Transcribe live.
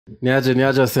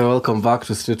Niaje, say welcome back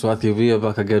to StreetWorthy. We are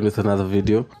back again with another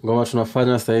video. Ngoma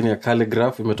tunafanya saini ya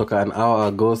Khaligraph imetoka an hour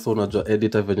ago, so unajua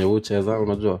editor venye ucheza,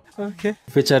 unajua. Okay.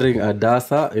 Featuring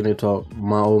Adasa, inaitwa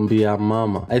MAOMBI YA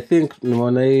MAMA. I think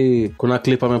nimeona hii kuna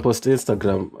clip amepost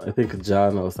Instagram, I think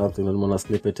jana or something, na nimeona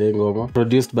snippet ya ngoma.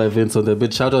 Produced by Vinc on the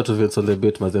beat. Shout out to Vinc on the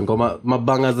beat, mazen. Ngoma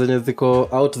mabanga zenye ziko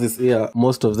out this year,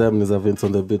 most of them is a Vinc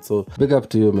on the beat. So big up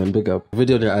to you, man, big up.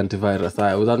 Video ni Antyvirus.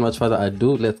 Alright, without much further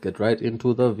ado, let's get right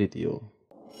into the video.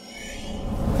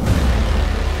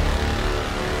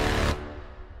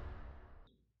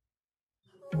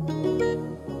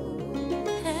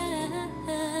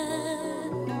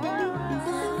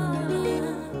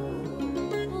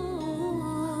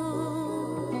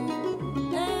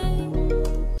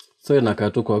 So inakaa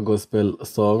tu kwa gospel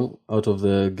song out of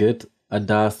the gate.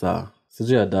 Adasa,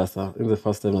 sijui Adasa, in the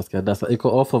first time nasikia Adasa iko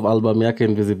off of album yake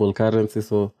Invisible Currency.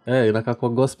 So inakaa kwa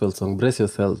gospel song. Brace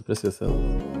yourselves.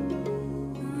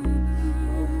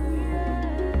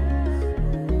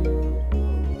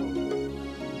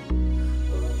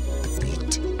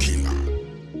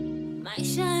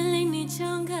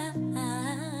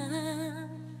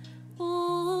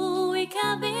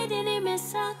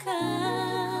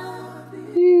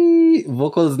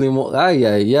 Vocals ni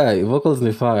vocals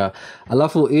ni fire.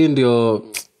 Alafu hii ndio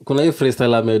kuna hii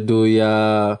freestyle amedu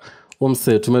ya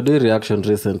umse, tumedu reaction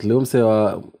recently. Umse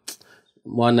wa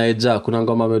mwanaija kuna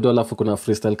ngoma amedu, alafu kuna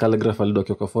freestyle Khaligraph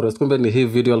alidokia kwa forest. Kumbe ni hii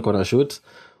video alikuwa na shoot,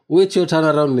 which your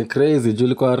turnaround ni crazy. Juu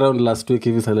ilikuwa around last week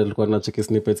hivi, sasa alikuwa na check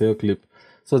snippets ya clip.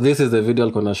 So this is the video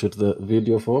alikuwa na shoot the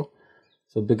video for.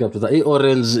 So big up to that. Hii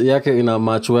orange yake ina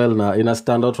match well na ina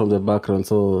stand out from the background.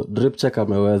 So drip check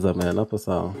ameweza, man, hapo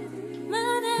sawa.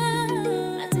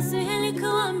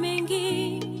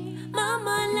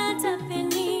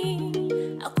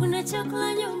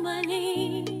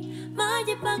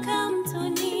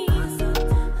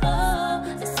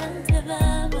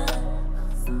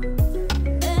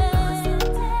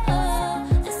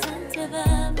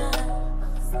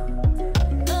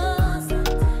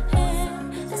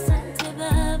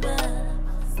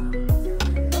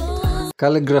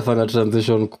 Khaligraph ana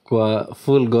transition kwa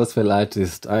full gospel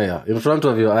artist. Aya, in front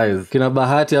of your eyes. Kina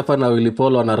Bahati hapa na Willy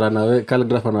Paul wana run away.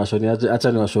 Khaligraph anawashoni aje.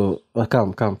 Acha ni washo.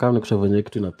 Come nikusho venye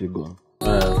kitu inapigwa.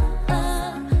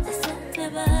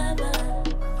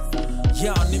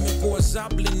 Ya nimekuwa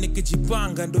zablin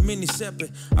nikijipanga ndo mimi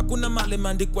nisepe. Hakuna mali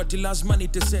maandikwa ati lazima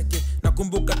niteseke.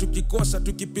 Nakumbuka tukikosa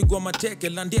tukipigwa mateke.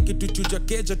 Landia kitu chuja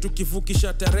keja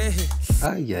tukivukisha tarehe.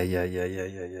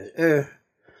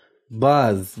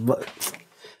 Buzz.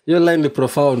 Hiyo line ni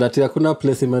profound. Ati hakuna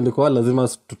place imeandikwa lazima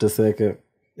tuteseke.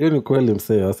 Hiyo ni kweli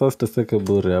msee. Sasa tuteseke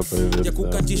bure hapa hivi. Ya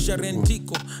kukatisha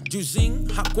rentiko Juzing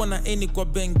hakuwa na eni kwa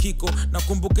benkiko.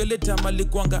 Nakumbuka ile time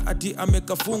alikuanga ati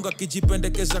amekafunga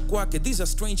kijipendekeza kwake. These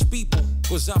are strange people.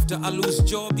 Cause after I lose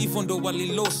job even though wali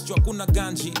lost jua kuna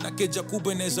ganji na keja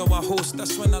kubwa inaweza wa host.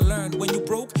 That's when I learned when you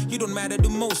broke you don't matter the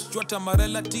most. Jua tama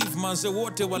relative manze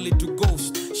wote wali to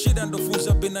ghost. Shida ndo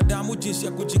funza binadamu jinsi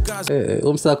ya kujikaza.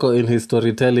 Umsako in his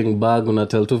storytelling bag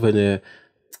unatel tu venye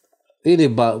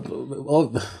ini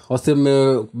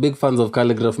waseme big fans of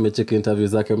Khaligraph mecheck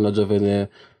interviews zake, mnajua venye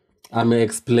ame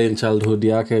explain childhood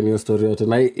yake and your story yote.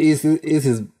 Na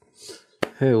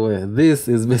this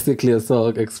is basically a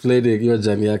song explaining your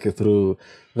journey yake through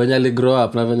venye ali grow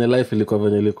up na venye life ilikuwa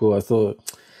venye ilikuwa. So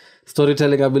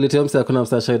storytelling ability yomse hakuna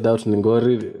msa shade out ni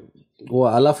ngori.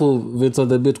 Alafu Vinc on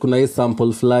the beat kuna hii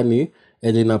sample flani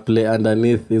enye ina play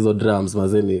underneath hizo drums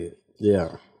mazeni.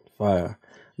 Fire.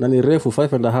 Na ni refu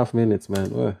 5.5 minutes,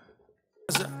 man.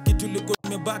 Kitu liko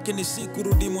nimebaki ni siku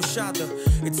rudi moshada.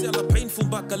 It's hella painful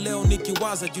mpaka leo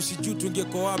nikiwaza jusi juu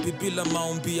tungeko wapi bila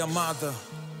maombi ya mother.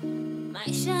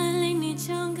 Maisha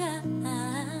yalinichonga,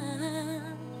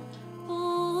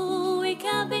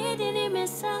 ikabidi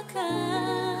nimesaka.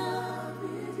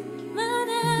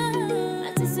 Maana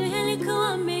mateso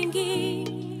yalikuwa mengi,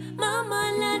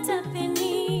 mama lata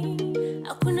peni,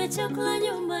 hakuna chakula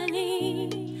nyumbani,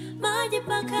 maji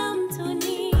paka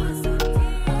mtoni.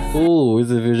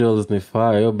 Hizi visuals ni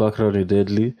fire, your background is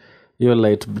deadly. Your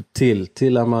light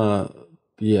teal ama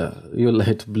your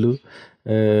light blue.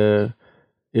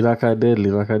 Inaka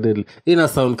deadly. Ina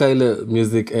sound ka ile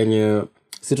music enye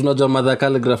si tunajua mother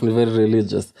Khaligraph ni very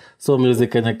religious. So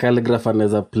music enye Khaligraph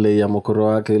anaweza play ya mokoro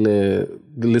wake ile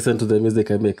listen to the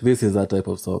music I make. This is that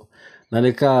type of song. Na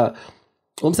nika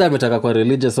umsa ametaka kwa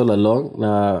religious all along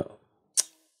na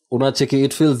unacheki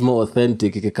it feels more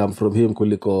authentic it come from him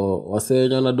kuliko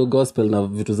wasenye wana do gospel na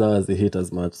vitu zao zi hit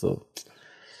as much. So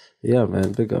yeah,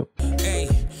 man, big up. Hey,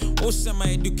 Osema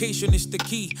education is the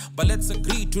key, but let's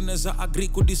agree tunaweza agree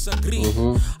ku disagree.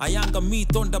 Ayanga me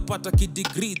thonda pata ki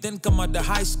degree, then kama the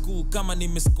high school kama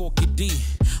nimescore ki D,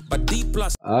 but D+.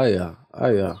 Aya.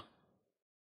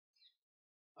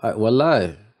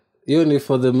 Wallahi. Hiyo ni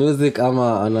for the music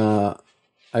ama ana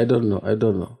I don't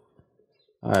know.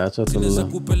 Aya, acha tunaweza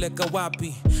kupeleka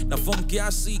wapi na form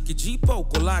kiasi kijipa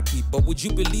uko lucky, but would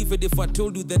you believe it if I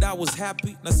told you that I was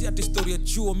happy? Na si ati story ya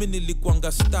chuo mimi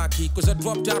nilikuanga staki, cause I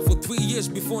dropped out for 3 years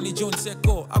before ni join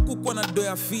seko. Hakukuwa na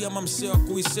doya fee ama mseo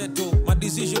kuiseto. My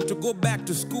decision to go back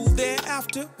to school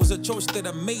thereafter was a choice that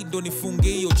I made, ndo nifunge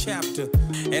hiyo chapter.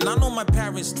 And I know my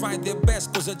parents tried their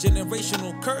best, cause a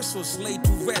generational curse was laid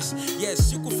to rest. Yes,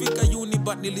 sikufika uni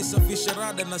but nilisafisha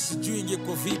rada, na sijui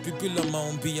ingekuwa vipi bila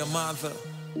maombi ya mother.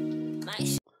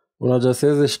 Unajua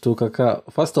siwezi shtuka ka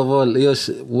first of all hiyo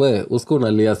usiku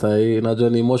unalia sahi, najua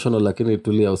ni emotional lakini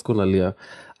tulia, usiku unalia.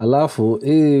 Alafu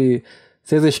hii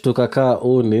siwezi shtuka ka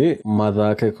uni mother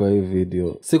yake kwa hii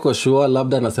video. Siko sure,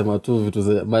 labda nasema tu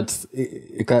vitu but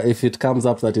if it comes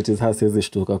up that it is her, siwezi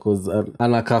shtuka cause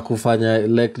anaka kufanya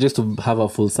like just to have a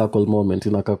full circle moment,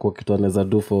 inaka kwa kitu anaweza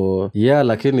do for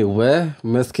lakini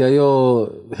mmesikia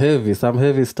hiyo some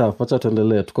heavy stuff. Acha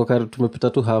tuendelee, tumepita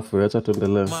tu halfway, acha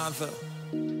tuendelee.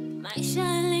 Maisha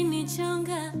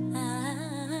yalinichonga,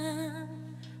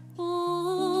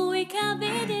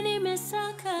 ikabidi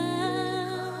nimesaka,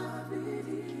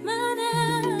 maana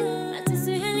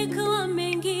mateso yalikuwa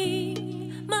mengi,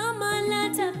 mama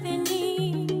lata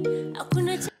peni,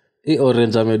 hakuna hii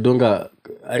orange amedunga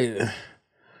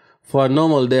for a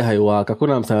normal day haiwaka.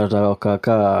 Hakuna msana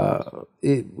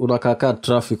unakaa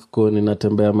traffic koni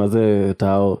natembea mazee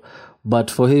tao,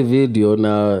 but for hii video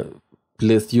na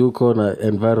place yuko na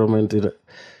environment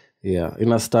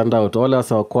ina stand out. Wale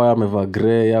asa wakwaya amevaa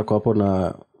grey yako hapo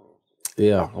na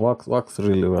works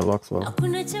really well, works well.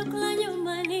 Hakuna chakula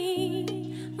nyumbani,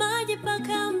 maji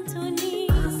paka mtoni.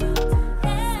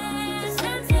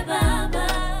 Asante baba,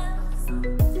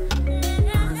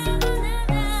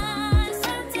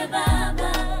 asante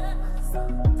baba,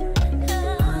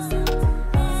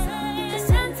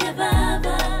 asante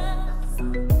baba.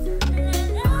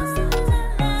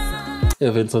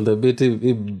 Events on the beat,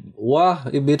 hii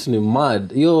beat ni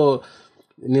mad. Hiyo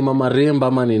ni mama rimba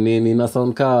ama ni nini, na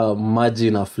sound ka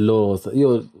maji na flow.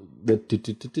 Hiyo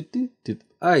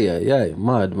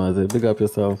mad maze, big up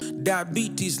yourself.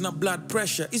 Diabetes na blood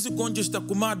pressure is ugonjwa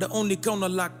stakumada only kauna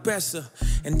lack pesa.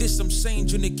 And this I'm saying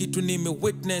juni kitu nime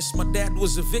witness. My dad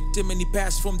was a victim and he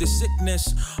passed from the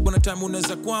sickness. Kuna time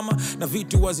unaweza kwama na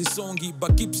vitu wazisongi,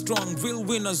 but keep strong, real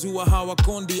winners huwa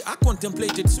hawakondi. I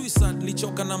contemplated suicide,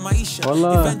 lichoka na maisha.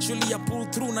 Eventually I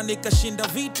pulled through na nikashinda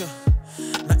vita.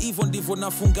 Na hivyo ndivyo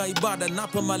nafunga ibada,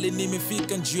 napa mali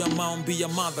nimefika njuu ya maombi ya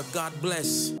mother. God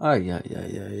bless.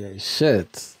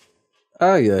 Shit.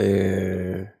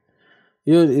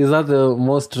 Is that the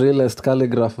most realest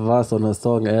calligraph verse on a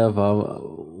song ever?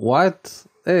 What?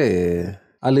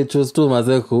 Ali choose to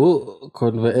maze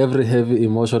convey every heavy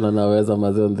emotion anaweza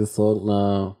maze on this song,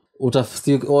 na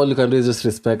all you can do is just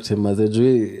respect him maze.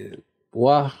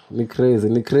 Ni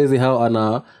crazy how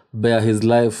ana bear his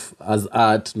life as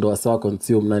art, ndo asawa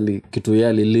consume nani kitu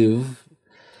yali live.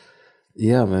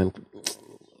 Man.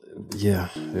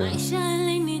 Maisha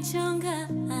yalinichonga,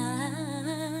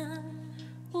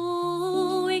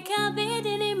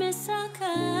 ikabidi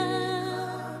nimesaka,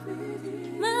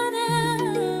 maana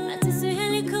mateso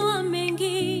yalikuwa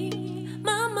mengi,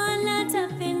 mama lata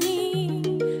peni,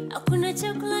 hakuna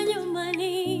chakula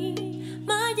nyumbani,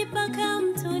 maji paka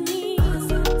mtoni.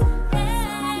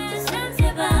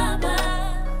 Asante baba,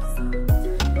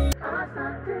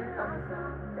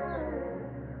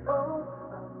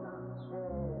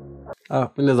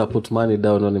 Pineza put money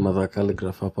down on Mother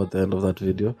Khaligraph up at the end of that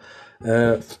video.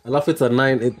 Alafu it's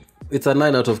a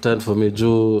 9 out of 10 for me.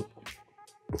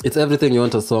 It's everything you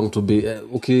want a song to be.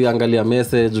 Ukiangalia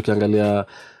message, ukiangalia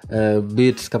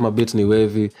beat, kama beat ni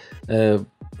wavy.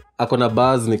 Akona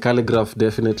bars ni Khaligraph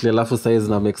definitely. Alafu size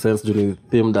na make sense juu ni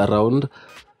themed around.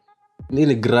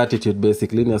 Ni gratitude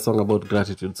basically. Ni a song about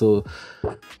gratitude. So,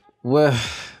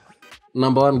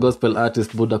 number 1 gospel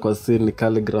artist Buddha kwa scene ni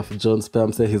Khaligraph Jones.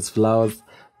 Pam say his flowers.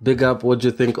 Big up. What do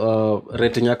you think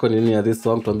rating yako nini ya this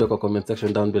song? Tuambie kwa comment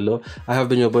section down below. I have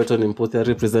been your boy Tony Mputhia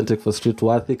representing for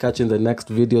StreetWorthy. Catch you in the next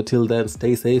video. Till then,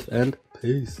 stay safe and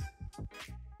peace.